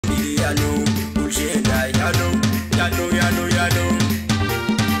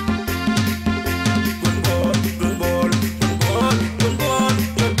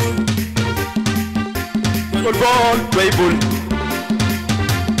toy bull.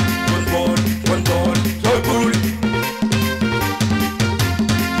 One ball, toy bull.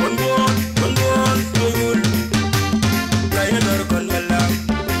 One ball, toy bull. Riding a dog on Balang.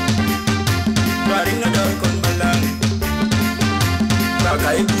 Riding a dog on Balang.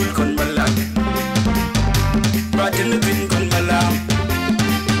 Bakai bull con Balang. Riding a pin con Balang.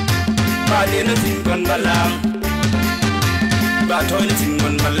 Riding a pin con Balang. Batoy na pin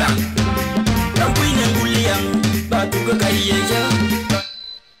con Balang. Queen and William, but to go Kaya.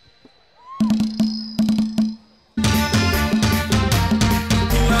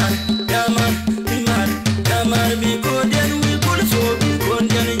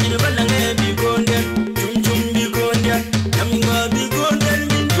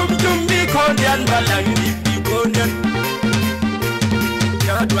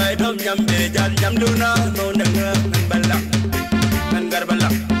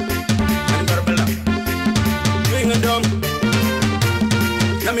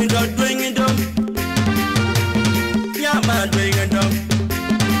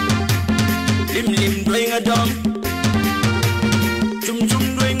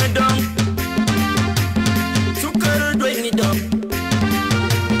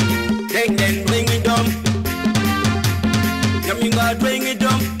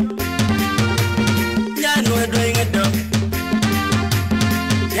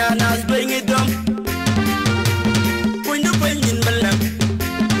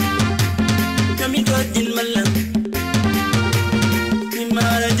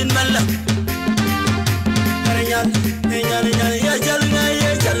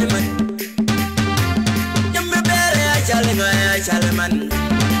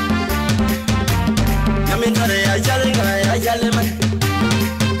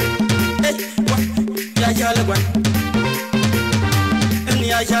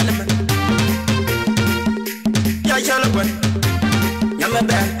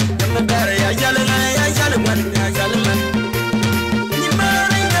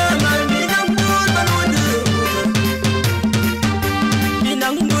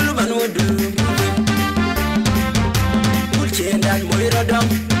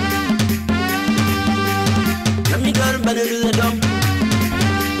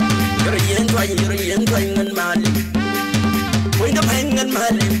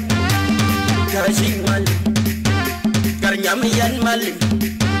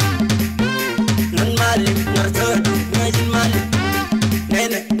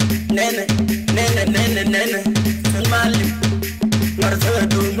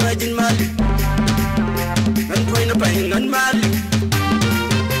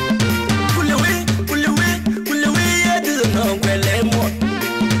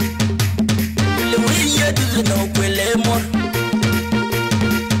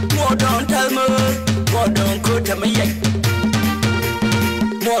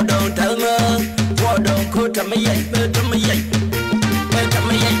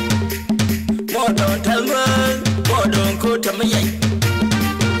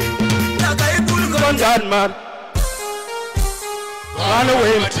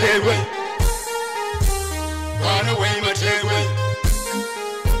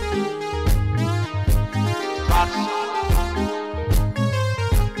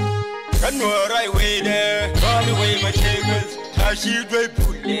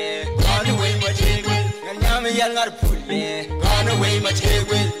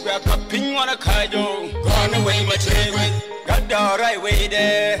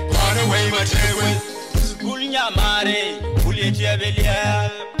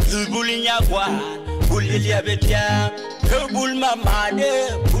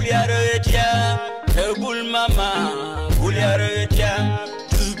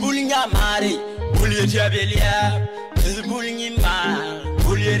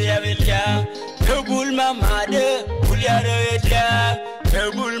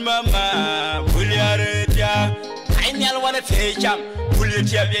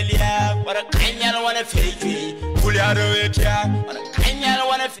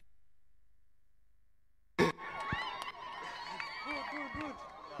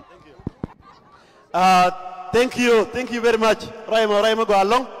 Thank you very much. Raima go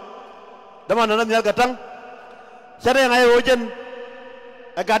along. Dama nana nyal gatang. Sare ngai ojen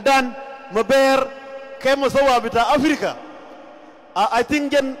agadan maber kemo sawa bita Africa. I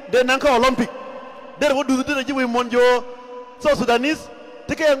think gen de nanka Olympic. Der wodu de jiwe monjo so sudanese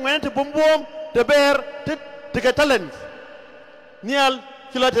tike ngwen te bombom te ber tike talent. Nial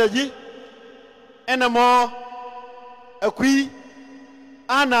kilata ji enamo akui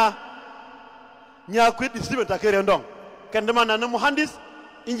ana nya kwit distributor takere ndong kendema na muhandis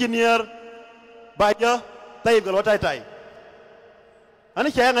engineer Bayak Thayib kalau tai. Ani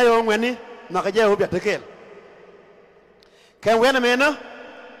saya ngai orang weni nak kerja hobi tekel. Kan weni mana?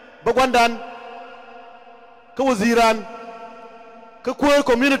 Bagwandan, ke waziran, ke queer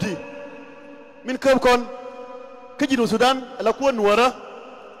community, min kon, ke jinu Sudan, ala kuan nuara,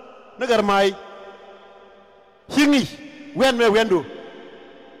 negara mai, hingi, wen me wendu,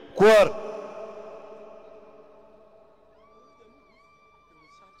 queer.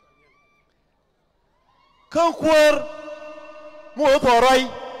 Kau queer, mu thorai,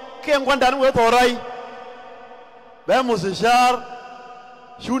 ke Bagwandan mu thorai, ba musishar,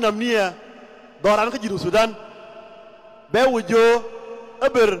 shunam nia, doran ke jinu Sudan, ba wujo,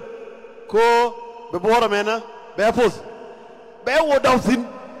 aber, ko, bebora mena, ba pus, ba wodausin,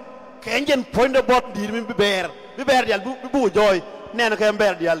 ke enjen point the bot di min beber dial bu joy, nena ke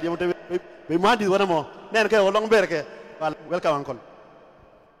ember dial dia mute be mandi wana mo, nena ke olong ber ke, welcome uncle.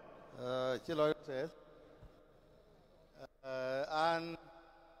 Chilo says, an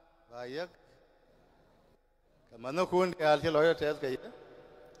Bayak, kamano kun ke al chilo says ke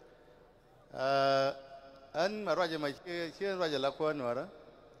an maraja mai che raja la ko anwara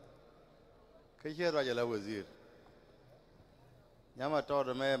ke che raja la wazir nyama to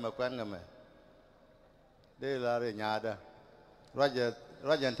me makwan ngame de la re nyada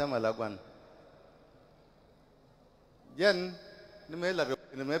raja ntama la kwan yen ni me la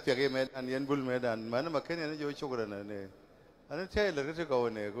ni me pege me an yen bul me dan man ma ken ne jo chokra ne an che la ke ko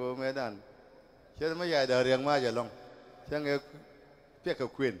ne ko me dan che ma ya da riang ma ja long chang e pek ka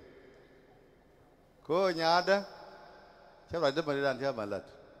queen ko nyada che ra de ma dan che ma lat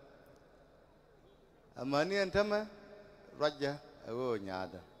amani antama raja o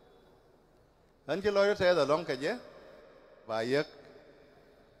nyada an che lo se da long ka je Bayak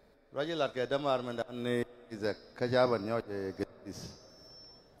raja lat ke damar man dan ne izak ka jaban nyo je gis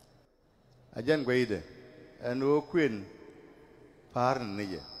ajan gweide an o queen par ne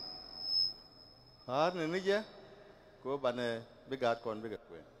je ko bane bigat kon bigat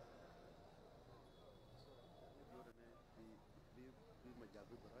queen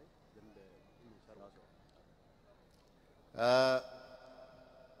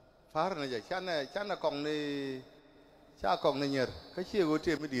far ne je chana kong ni cha kong ni nyer ka chi go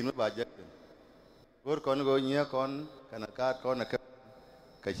te mi din ma ba je gor kon go nya kon kana kat kon na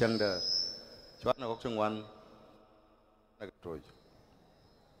ka chang da chwa na kok chung wan na ka troj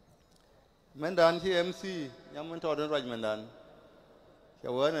men dan chi mc nyam men to den raj men dan cha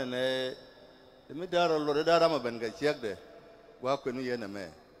wa ne mi da ro lo da ma ben ga chek de wa ko ni ye na me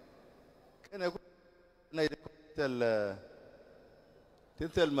kene ko nei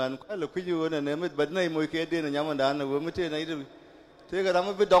tel man ko la ku ju ne mit bad nei moy ke de na nyam dan na wo mi te nei de te ga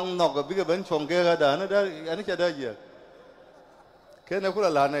dam bi dong nok ga bi ga ben chong ke ga da na da ani cha da ye kene ko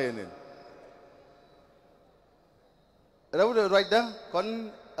la nei ne đâu được right đó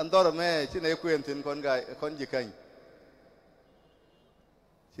con anh to rồi mẹ xin ấy quyền thì con gái con gì cảnh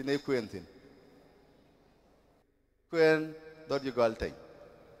xin ấy quyền thì quyền đó gì gọi tình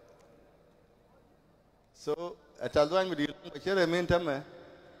so chào anh mình đi mà chơi rồi mình thầm mà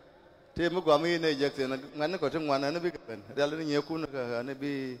thì mức quả mình này giật thì nó ngắn nó có trong ngoài nó bị bệnh ra lên nhiều cuốn nó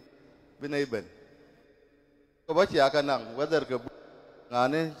bị bên này bệnh có bác sĩ cái năng bây giờ cái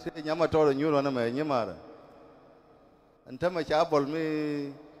ngàn này sẽ nhắm mà to rồi nhiều rồi nó mẹ nhắm mà anh thầm mà chả bol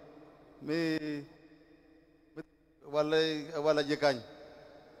mi wala jikany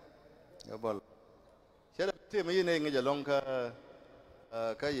ya bol chera te mi ne ngi jalong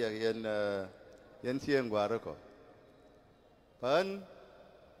ka ya yen sieng gwaro ko pan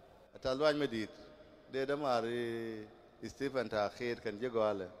atalwan medit de da mari Stephen ta khet kan je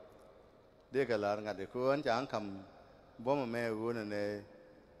gole de ka lar ngade ko an chang kam bo ma me wona ne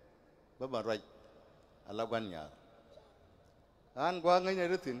ba ba raj ala gwan nya an gwa ngai ne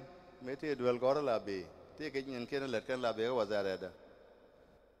rutin me te dual gor la be te ke nyen ke let kan la be wa za da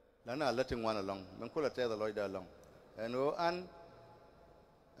la na la ting wan along man ko la te da loy da long en o an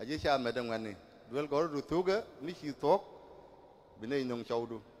aji cha me dang wan ni dual gor du tu ga mi chi tok bi nei nong chau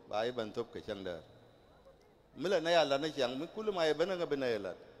du bai ban top ke chang da mi la na ya la na chang mi kul mai ban nga be na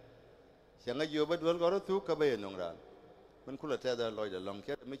la chang ga yo ba dual gor tu ka be nong ran man ko la te da loy da long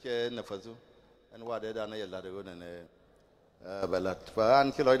ke mi che na fa zu en wa de da na ya la de go na ne balat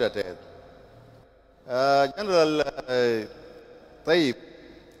fan ki loy da te general Thayib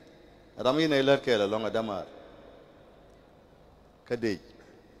rami ne ler ke la long adamar kadej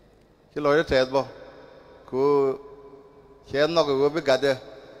ki loy da te bo ku chen no go be gade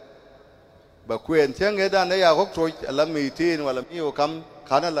ba kuen chen ge da ne ya gok troi la mi tin wala mi o kam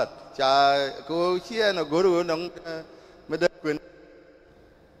khanalat cha ku chia no go ru nong me da kuen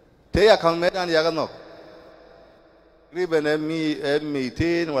te ya kam me dan ya ga no تقريبا مي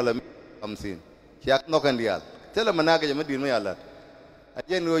 200 ولا 150 شاك نوكن ديال تلا مناقة جمع دين ما يالات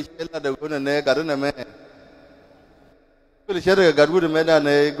أجن وش إلا دعونا نه كارنا ما كل شيء كارود ما ده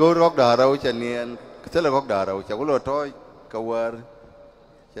نه غورك دهارا وشانيان تلا غورك دهارا وش أقوله توي كوار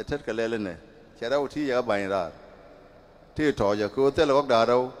شتت كلله نه شرا وتي يا باينرار تي توي كو تلا غورك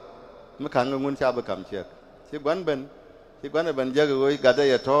دهارا ما كان غون شاب كم شيء شيء بان بان جاك وش كذا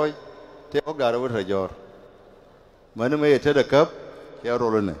يا توي تي غورك دهارا وترجور mana mai ta da kap ya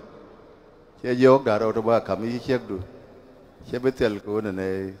rolo ne ya yok da ro ba kam yi chek du che betel ko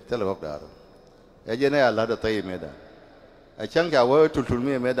ne tel gok da ro ya je ne ala da tai me da a chang ja wo tul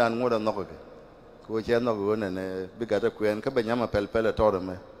me dan ngo da no ko che no go ne bi ga da kuen ka be nyama pel to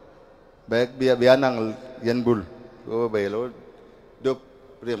me be bi nang yen bul ko be lo dop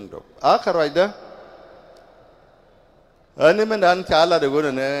rem dop a kharoida ani men dan chala de go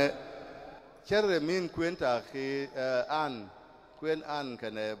ne Cher min kuenta ki kuen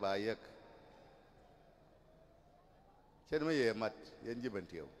kene Bayak. Cher me ye mat yen jiban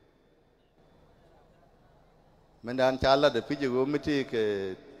tiyo. Mendan chala de piji go miti ke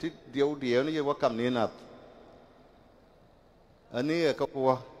ti diu ni ye wakam ni nat. Ani ka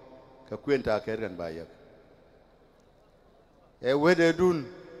kuwa ka kuenta ke kan Bayak. E wede dun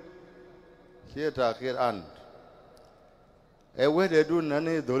ta kir an. E wede dun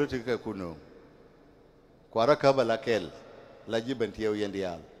nani doliti ka kuno. Kwara kaba la kel la jiban tiyo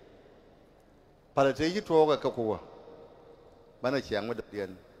yendial pala te yi toga ka kuwa bana chiang ma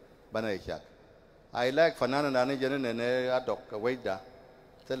dien bana chak I like fanana na ne jene ne adok ka weida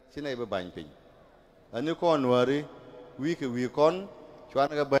tel chine be ban pin ani kon wari wi kon chwan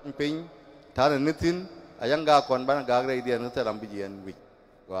ga ban pin ta ne tin ayang ga kon bana ga re dien te ram bi jen wi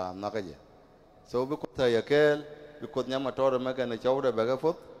wa na ka je so bi ko ta ya kel bi ko nyama tore ma ka ne chawda be ga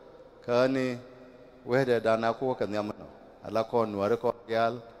fot ka ni wede dana ko kan yamno ala kon ware ko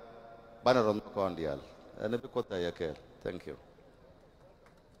dial banaron kon dial ene bi ko ta yakel thank you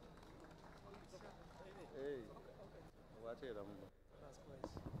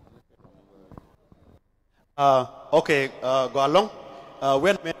okay go along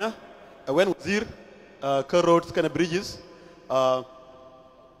when mena when wazir ka roads kana bridges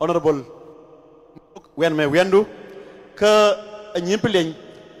honorable when me wendu ka nyimpileng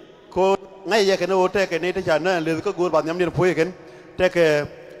ko ngay ya kena ote kena ite chana le ko gur ban nyam ni poye ken te ke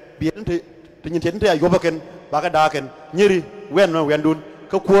bien te nyin ten te ayoba ken ba ka da ken nyiri wen no wen dun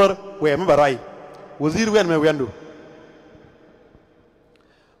ko kwor we ma barai wazir wen me wendu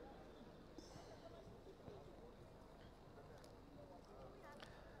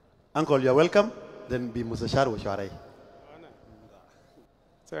uncle you are welcome then be musashar wa sharai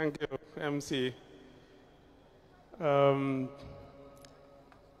thank you MC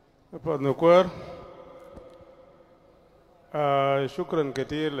نقول شكرا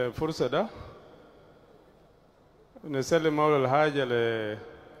كثير للفرصة ده نسلم أول الحاجة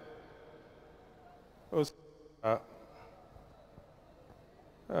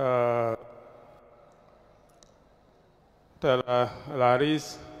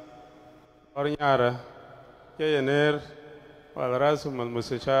العريس أرنيارة ينير والرئيس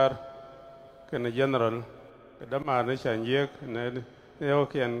المستشار كان جنرال كدما نشان يك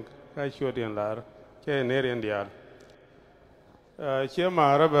نيوكيان كاشودين لار كينيرين ديال شيء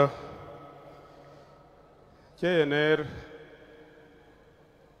معربة كينير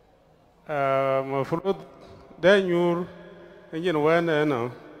مفروض دانيور إنجن وين أنا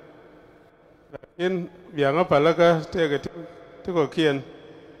لكن بيانا بالك تيجي كين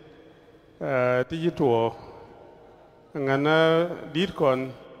تيجي تو عنا دير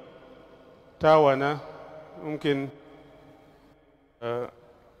كون تاوانا ممكن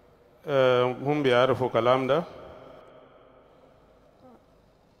هم بيعرفوا كلام ده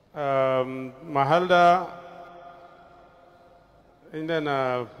محل ده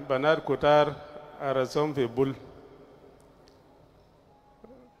عندنا بنات كتار أرسم في بول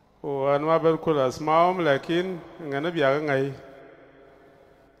وأنا ما بقول أسمائهم لكن أنا بيعرف عاي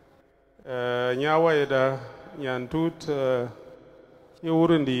نياوا ده ينتوت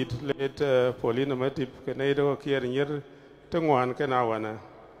يورنديت ليت بولينا ماتيب كنا يدو كير نير تنوان كناوانا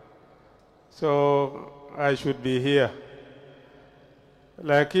so I should be here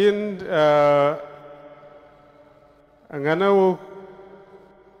لكن أنا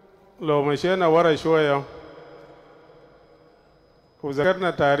لو مشينا ورا شوية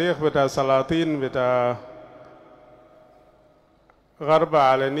وذكرنا تاريخ بتاع سلاطين بتاع غرب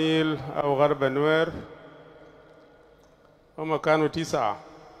على النيل أو غرب نوير هم كانوا 9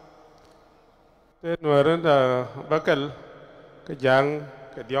 نويرن بكل كجان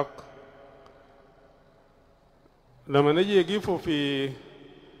كديوك لما نجي يقفوا في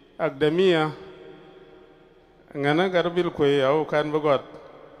أكاديمية أنا قربي الكوي أو كان بقعد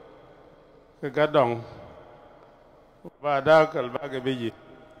كقدام بعدك الباقي بيجي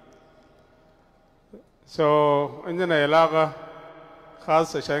عندنا علاقة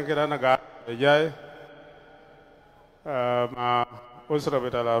خاصة عشان كده أنا قاعد جاي مع أسرة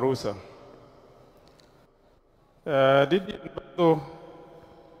بتاع العروسة دي برضو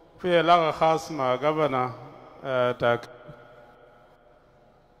في علاقة خاصة مع جبنة تاك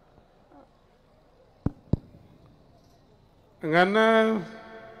أنا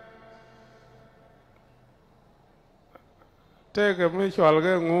تيجي مش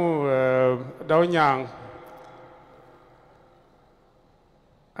والله نو داونيان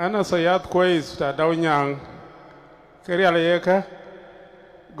أنا صياد كويس تا داونيان كري على يكا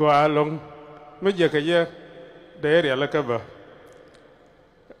قوالون مجيء كجيء داير على كبا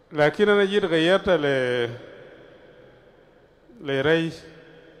لكن أنا جيت غيرت لري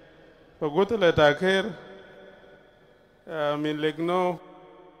فقلت له تاكير من لجنو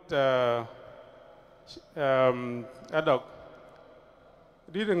تا أدق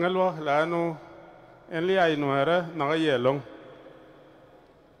دي دنقلوا لأنه إن لي أي نوارا نغير لون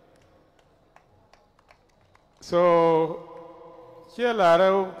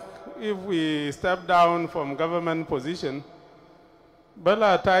here if we step down from government position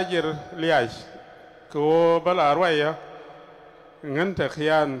bala tajir liash ko bala arwaya ngan ta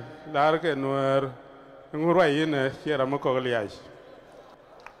khiyan lar ke nuar ngurwai ne kira mako liash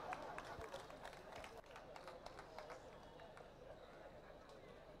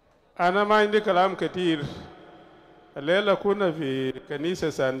أنا ما عندي كلام كتير الليلة كنا في كنيسة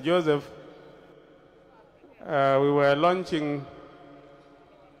سان جوزيف we were launching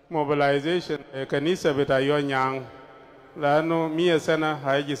mobilization كنيسة بتاع يونيان لأنه 100 سنة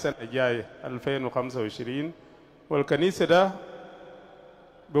هيجي سنة جاي 2025 والكنيسة ده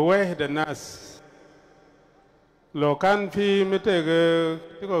بوحد الناس لو كان في متى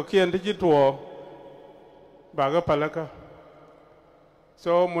كيان تجي تو باغا بالكا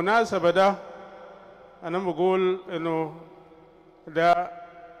مناسبة ده أنا بقول إنه ده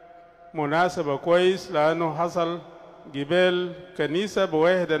مناسبة كويس لأنه حصل جبال كنيسة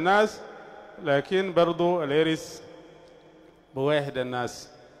بواحد الناس لكن برضو الإرث بواحد الناس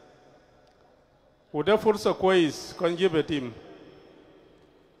وده فرصة كويس كون جيب تيم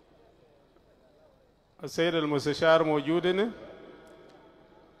السيد المستشار موجود هنا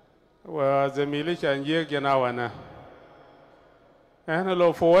وزميلي شانجيك جناوانا احنا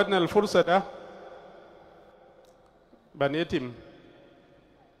لو فوتنا الفرصة ده بنيتم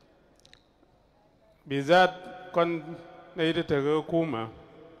بالذات كون نيجي تجو كوما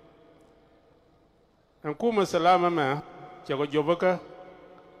أن كوما سلامة ما تجو جوبكا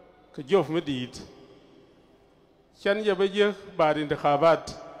كجوف مديد كان يبجي بعد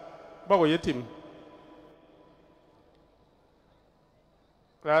انتخابات بقوا يتم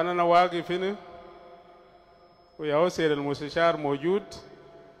لأننا واقف هنا ويا سيد المستشار موجود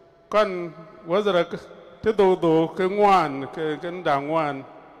كان وزرك تدودو كنوان كندانوان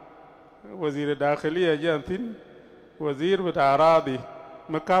وزير الداخلية جانتين وزير بتاع أراضي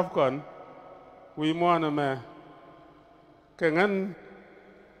مكاف كون ويموانا ما كنن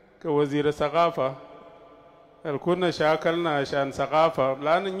كوزير الثقافة الكنا شاكلنا عشان ثقافة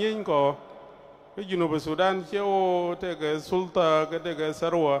لأن نينكو في جنوب السودان شو تك سلطة كتك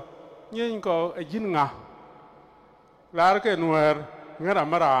سروة نينكو أجنغا لارك نوار غير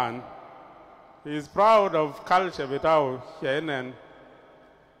مران. He is proud of culture بتاعه شينن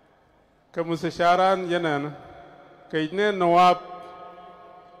كمستشاران جنن كينن نواب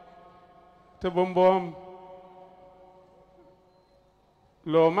تبومبوم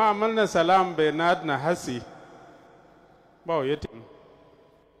لو ما عملنا سلام بيناتنا هسي باو يتم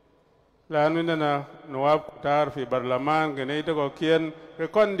لأننا نواب كتار في برلمان كنيتو كين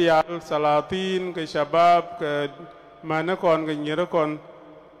كون ديال سلاطين كشباب كمانكون كنيركون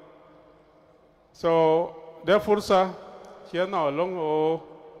ده فرصة كينا لون او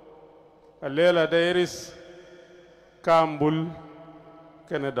الليلة دايرس كامبول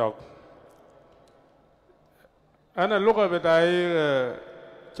كندوك أنا اللغة بتاعي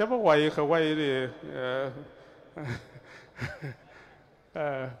شبه واي خواي دي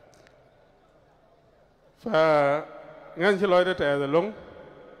فغانش لويدة تأذلون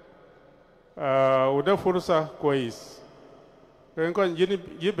وده فرصة كويس كون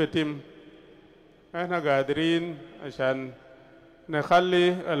جيب احنا قادرين عشان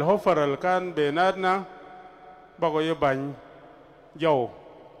نخلي الحفر اللي كان بيناتنا بقوا يبان جو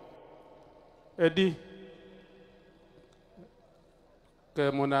ادي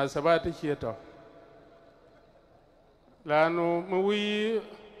كمناسبات شيتو lanu mui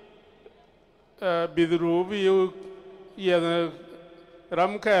bidru bi yen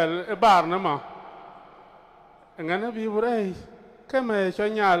ramkel bar na ma ngana bi burai kama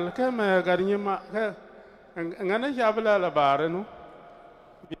chonyal kama garnyima ka ngana jabla la bar no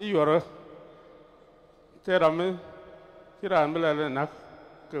bi yoro te ram kiran bela le nak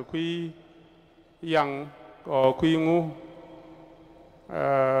ke kui yang ko kui ngu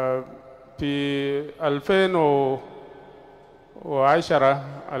في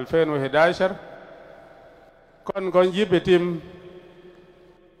 2011 كون جيبتيم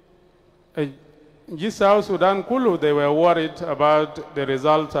South Sudan kulu they were worried about the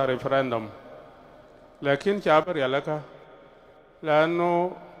results of referendum. لكن شعب يلقى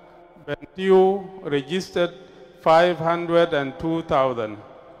لأنه بنتيو registered 502,000.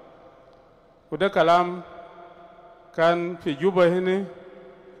 وده كلام كان في جوبا هنا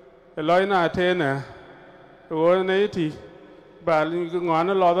لوينا أتينا ونيتي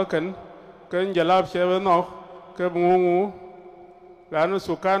بالغانا لودا كان جلاب شبه كبنغو لأنه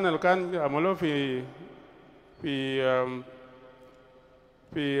سكان الكان عملوا في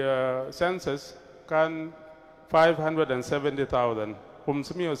census كان 570,000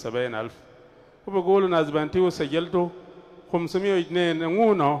 570,000 وبقولوا ناس بنتيو سجلتوا 502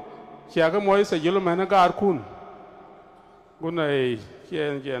 نغونو شاكا موي سجلوا مهنا قاركون قلنا ايه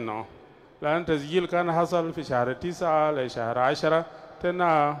كيان لأن تسجيل كان حصل في شهر 9 لشهر 10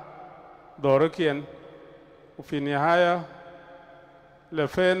 تنا دوركين وفي النهاية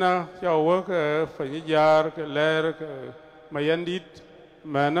لفينا جاوك فنجار لير ما ينديد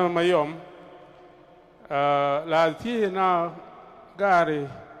ما يوم لا تينا غاري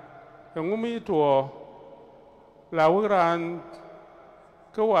يومي تو لا وغران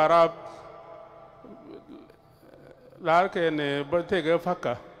كواراب لكن بتيجي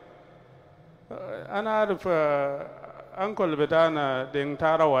فكا أنا أعرف أنكل بتاعنا دين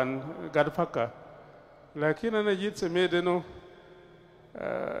تاروان قد فكا لكن أنا جيت سمعت إنه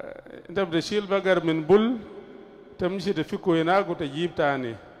أنت بتشيل بقر من بول تمشي تفكوا هناك وتجيب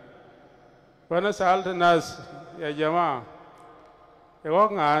تاني وأنا سألت الناس يا جماعة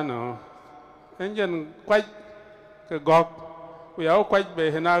يقولون أنا إنجن قايد كغوك وياو قايد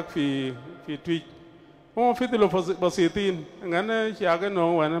بهناك في تويت هم فيدلو بسيطين عندنا شيء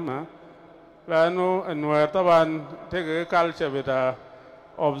نوع وانا ما لأنه النوع طبعا تيجي culture بتاع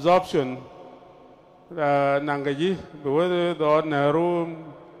absorption نانجي بيقول ده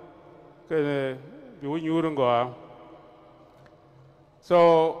نهروم كده بيقول يورنغوا so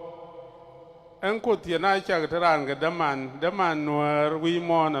أنكو تينا شاك تران كدمان نوع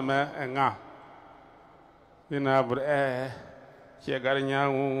ويمون ما إنغا هنا بر شيء غارنيا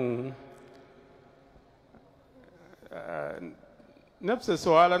نفس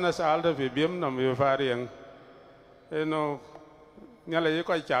السؤال أنا سألته في بيم نم يفارين إنه نلا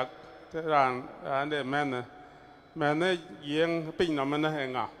يكوي شاك تران عنده من ين بين نمنا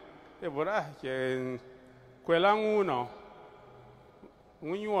هنگا يبورا كين كلامو نو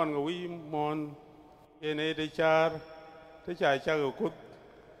ونيوان غوي مون ينه تشار تشار كود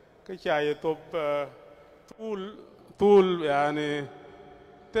كشاي توب طول يعني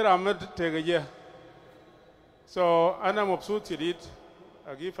ترامد تيجي so أنا مبسوط شديد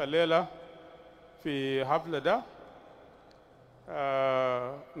أجيب الليلة في حفلة ده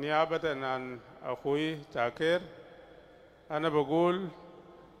نيابة عن أخوي تاكير أنا بقول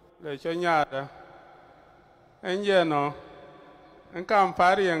لشنيادا إنجينو إن كان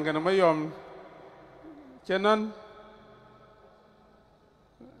فاري إن كان ما يوم كنن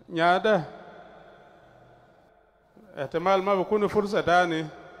نيادا احتمال ما بكون فرصة تاني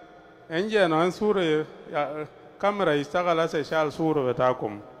إنجينو إن سورة كاميرا يشتغل سيشال صورة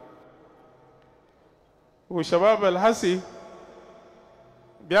بتاعكم وشباب الحسي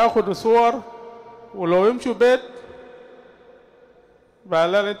بياخدوا صور ولو يمشوا بيت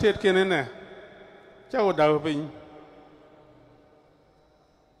بالا نتيت كننه جاو داوبين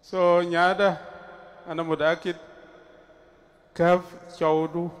so نيادا أنا متأكد كيف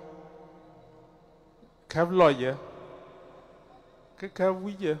جاودو كيف لوجه كيف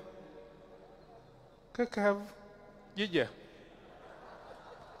وجه كيف جيجة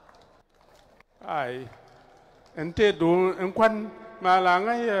أي أنت دو إنكوان ما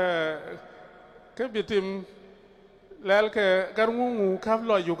لانغاي كبيتم لالك كرمو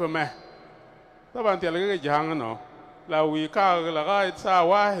كافلو يوكما طبعا تلاقي جهاننا لو يكال لغاية ساعة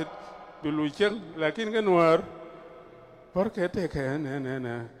واحد بلوشين لكن كنوار بركة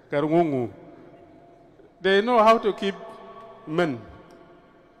كأننا كرمو they know how to keep men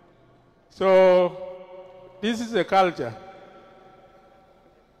so this is a culture.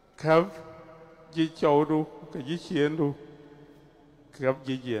 Kav ji chaudu cái gì chiến du gặp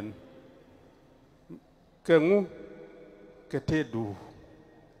gì chiến cái ngu cái thế du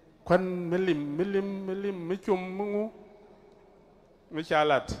quan milim mấy chum ngu mấy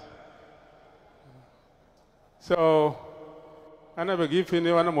chalat so ana bagi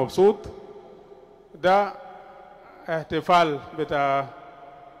fini wana mabsut da احتفال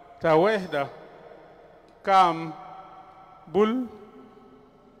بتاع وحدة كام بول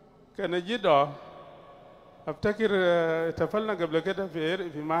كان جدا افتكر احتفلنا قبل كده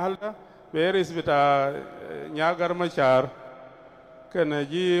في محل ده بيرس بتاع نياغر مشار كان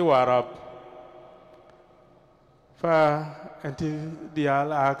جي واراب فانت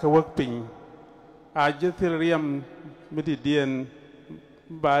ديال اك وقتين اجت الريم متدين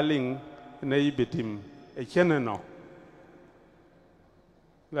بالين ناي بتيم اكننو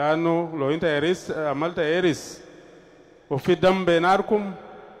لأنه لو أنت عملت إيريس وفي دم بيناركم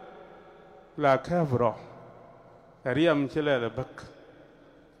لا كافرة ريم شلال بك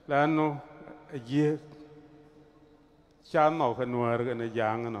لأنه جي شانو كنوار كنا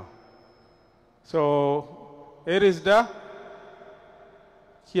جانغنا so إيريس ده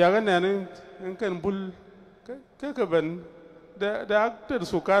شيئا نحن إنكن بول كبن ده أكتر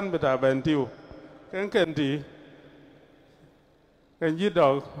سكان بتاع بنتيو إنكن دي kan ji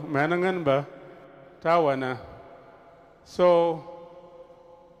dog manangan ba tawana so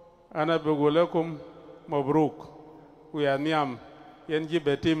ana begulakum mabruk wiya niam yen ji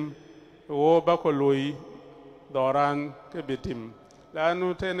betim wo ba ko loyi doran ke betim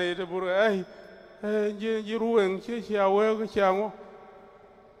lanu tene ite buru ai ji ruwen che chiawe ko chiango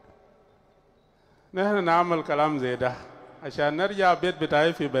nahna na'mal kalam zeda عشان نرجع بيت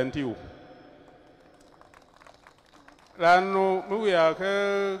بتاعي في بنتيو لأنه مويا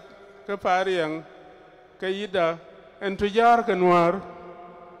كفاريان كيدا انتجار كنوار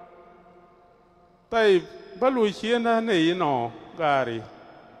طيب بلوشينا نينو غاري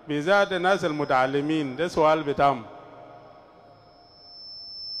بذات الناس المتعلمين ده سؤال بتام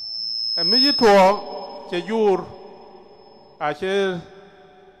ميجي تو تجور عشان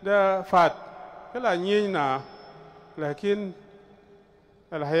ده فات كلا نينا لكن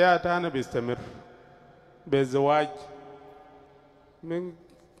الحياة أنا بيستمر بالزواج من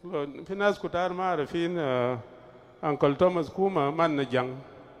في ناس كتار ما عارفين أنكل توماس كوما ما نجان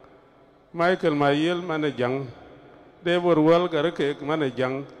مايكل مايل ما نجان ديفور ويل غرك ما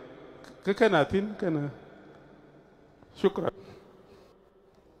نجان ككناتين كنا شكرا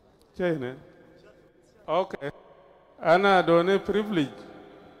شايفين أوكي أنا دوني privilege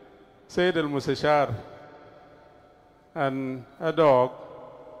سيد المستشار أن أدوك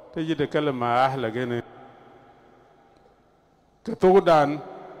تجي تكلم مع أهلك هنا كتودان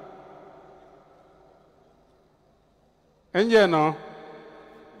إنجنو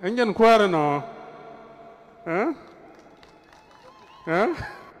إنجن كوارنو ها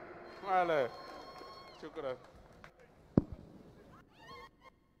ماله شكرا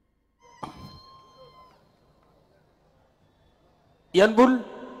ينبل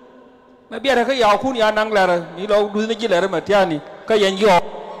ما بيعرف كي يأكل يا نانغلر نيلو دوزني جيلر ما تياني كي ينجيو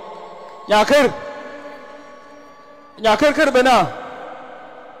يا كر بنا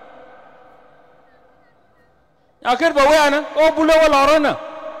يا كر بويانا أو بولا ولا رانا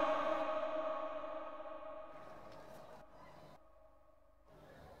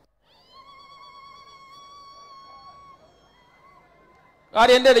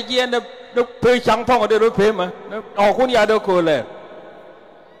أري أنت رجيا أنت بير شانفون أدي رو بير ما أو كون يادو كوله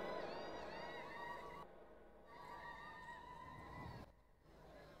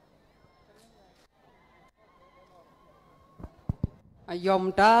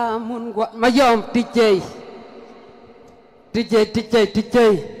Ayom ta mun gua mayom DJ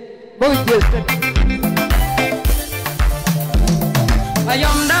boy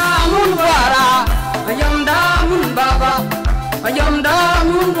ayom da mun guara ayom da mun baba ayom da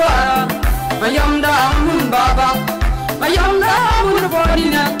mun guara ayom da mun baba ayom da mun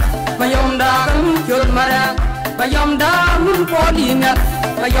podina ayom da mun chol mara ayom da mun podina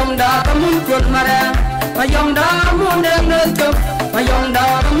ayom da mun chol mara ayom da mun dengo ayom da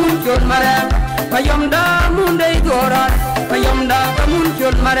mun chol mara ayom da mun dei gora ayom da mun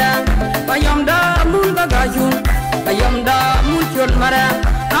chol mara ayom da mun bagajun ayom da mun chol mara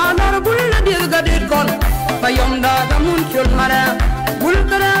anar bulla dir gadir kon ayom da mun chol mara bul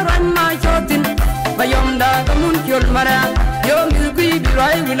kara ran ma chotin ayom da mun chol mara yom gui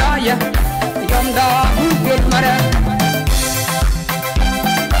birai wilaya ayom da mun chol mara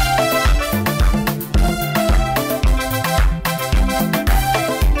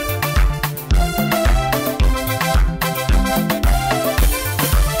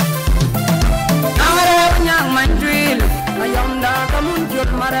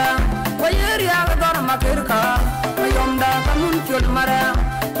chul mara wayeri aga dor makirka yomda kamun chul mara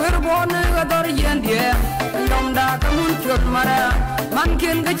kurbone aga dor yendie yomda kamun chul mara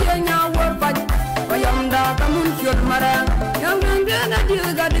mankin gachenya warpaj yomda kamun chul mara yomda na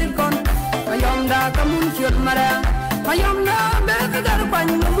diga dirkon yomda kamun chul mara yomda be gar pan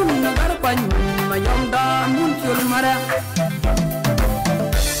mun gar pan yomda mun chul mara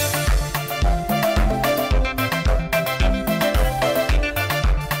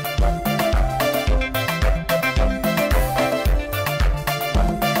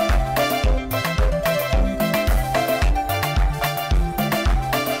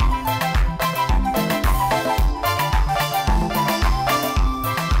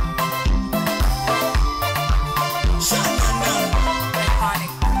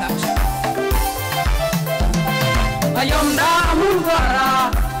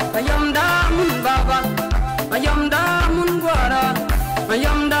Ayamda mun baba, ayamda mun gwara,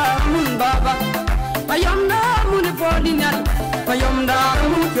 ayamda mun baba, ayamda mun podinal, ayamda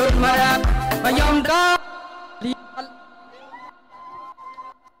mun jodmara, ayamda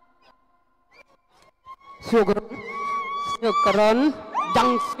Syukron,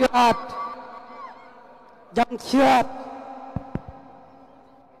 jang syuat,